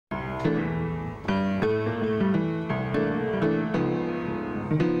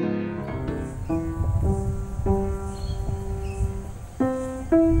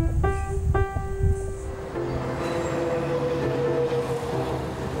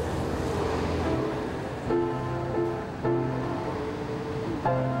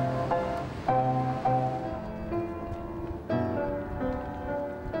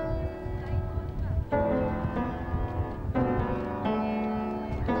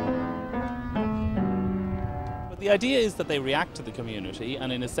The idea is that they react to the community,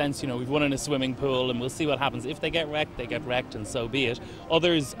 and in a sense, you know, we've one in a swimming pool and we'll see what happens. If they get wrecked and so be it.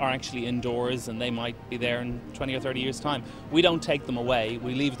 Others are actually indoors and they might be there in 20 or 30 years' time. We don't take them away,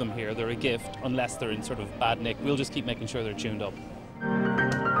 we leave them here. They're a gift unless they're in sort of bad nick. We'll just keep making sure they're tuned up.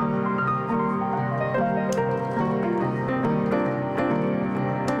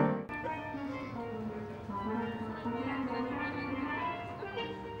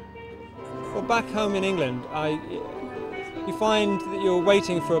 Well, back home in England, you find that you're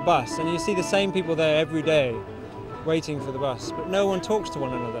waiting for a bus and you see the same people there every day waiting for the bus, but no one talks to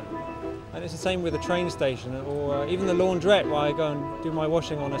one another. And it's the same with the train station or even the laundrette where I go and do my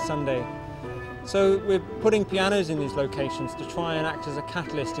washing on a Sunday. So we're putting pianos in these locations to try and act as a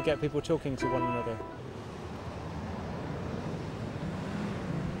catalyst to get people talking to one another.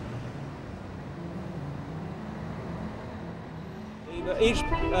 Each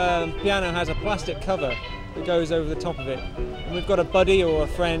piano has a plastic cover that goes over the top of it, and we've got a buddy or a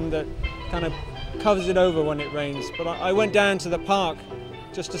friend that kind of covers it over when it rains. But I went down to the park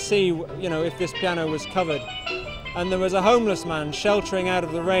just to see, you know, if this piano was covered, and there was a homeless man sheltering out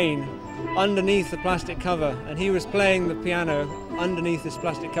of the rain underneath the plastic cover, and he was playing the piano underneath this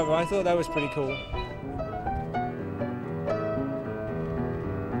plastic cover. I thought that was pretty cool.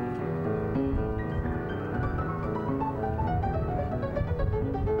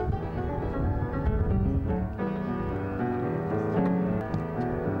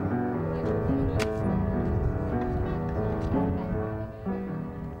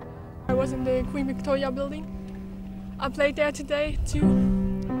 I was in the Queen Victoria building. I played there today too.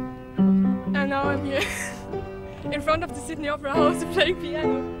 And now I'm here in front of the Sydney Opera House playing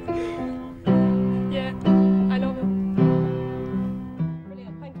piano. Yeah, I love it.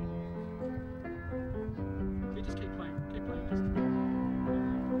 Brilliant, thank you. You just keep playing,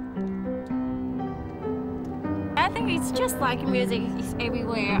 I think it's just like music is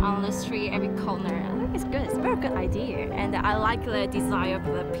everywhere on the street, every corner. I think it's good. It's a very good idea, and I like the design of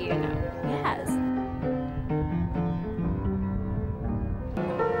the piano. Yes.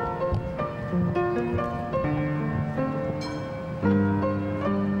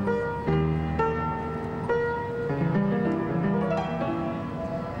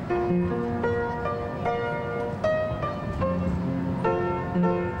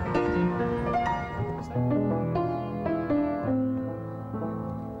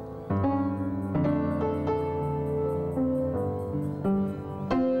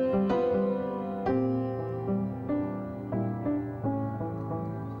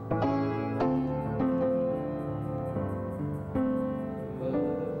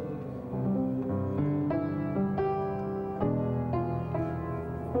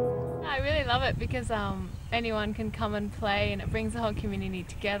 I really love it because anyone can come and play, and it brings the whole community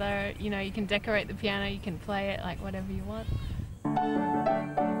together. You know, you can decorate the piano, you can play it like whatever you want.